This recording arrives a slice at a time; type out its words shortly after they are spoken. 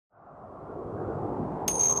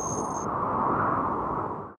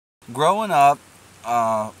Growing up,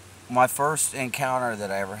 my first encounter that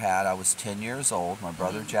I ever had, I was 10 years old. My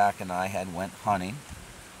brother Jack and I had went hunting,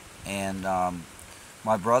 and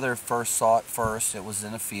my brother first saw it first. It was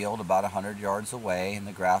in a field about 100 yards away, and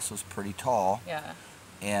the grass was pretty tall. Yeah.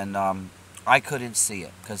 And I couldn't see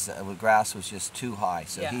it because the grass was just too high.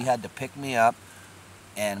 So he had to pick me up,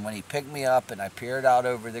 and when he picked me up and I peered out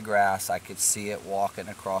over the grass, I could see it walking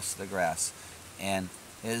across the grass. And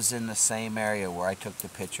it was in the same area where I took the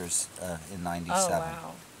pictures in '97. Oh,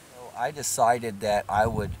 wow. So I decided that I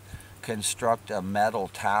would construct a metal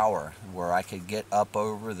tower where I could get up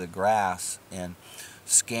over the grass and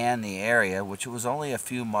scan the area, which was only a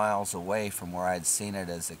few miles away from where I'd seen it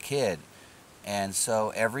as a kid. And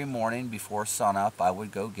so every morning before sunup, I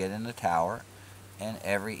would go get in the tower, and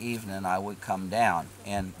every evening I would come down.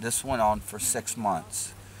 And this went on for 6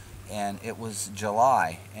 months. And it was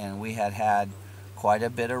July, and we had had quite a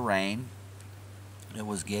bit of rain. It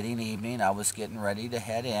was getting evening. I was getting ready to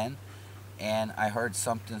head in, and I heard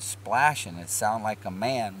something splashing. It sounded like a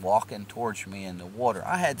man walking towards me in the water.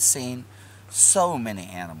 I had seen so many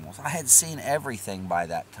animals. I had seen everything by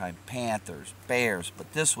that time, panthers, bears,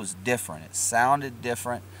 but this was different. It sounded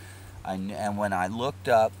different. And when I looked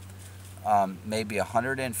up, maybe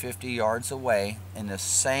 150 yards away, in the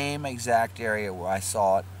same exact area where I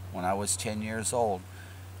saw it when I was 10 years old,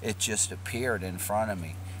 it just appeared in front of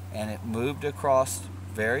me. And it moved across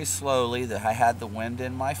very slowly. I had the wind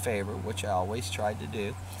in my favor, which I always tried to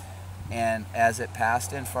do. And as it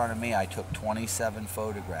passed in front of me, I took 27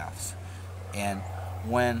 photographs. And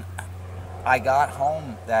when I got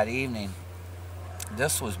home that evening,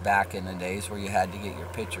 this was back in the days where you had to get your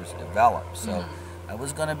pictures developed. So it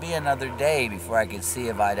was going to be another day before I could see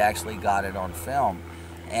if I'd actually got it on film.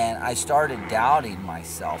 And I started doubting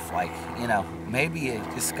myself, like, you know, maybe it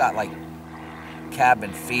just got like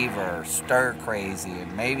cabin fever or stir crazy,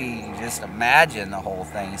 and maybe you just imagine the whole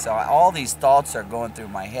thing. So all these thoughts are going through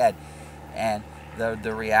my head, and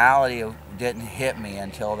the reality didn't hit me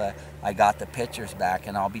until I got the pictures back,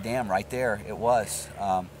 and I'll be damned, right there it was,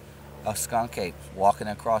 a skunk ape walking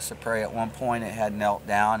across the prairie. At one point it had knelt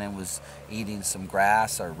down and was eating some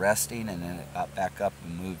grass or resting, and then it got back up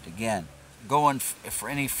and moved again. Going for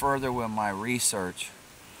any further with my research,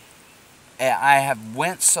 I have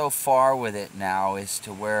went so far with it now as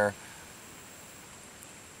to where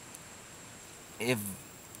if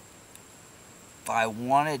I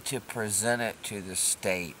wanted to present it to the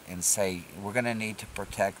state and say, we're going to need to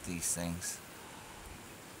protect these things,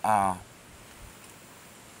 I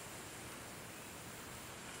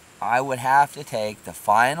would have to take the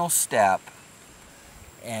final step,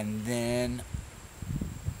 and then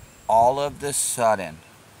all of the sudden,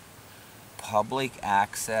 public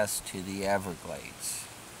access to the Everglades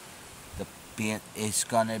is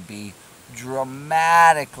going to be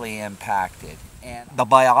dramatically impacted. And the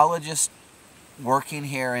biologists working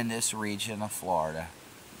here in this region of Florida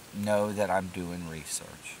know that I'm doing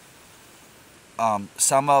research.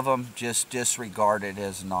 Some of them just disregard it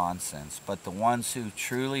as nonsense, but the ones who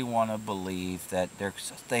truly want to believe that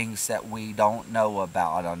there's things that we don't know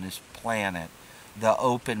about on this planet, the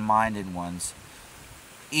open-minded ones,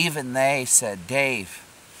 even they said, Dave,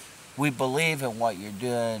 we believe in what you're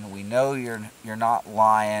doing. We know you're not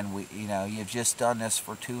lying. You've just done this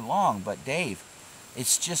for too long. But Dave,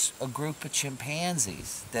 it's just a group of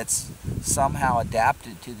chimpanzees that's somehow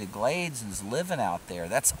adapted to the glades and is living out there.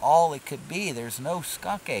 That's all it could be. There's no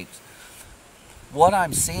skunk apes. What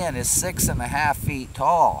I'm seeing is 6.5 feet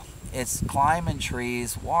tall. It's climbing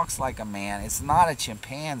trees, walks like a man. It's not a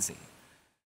chimpanzee.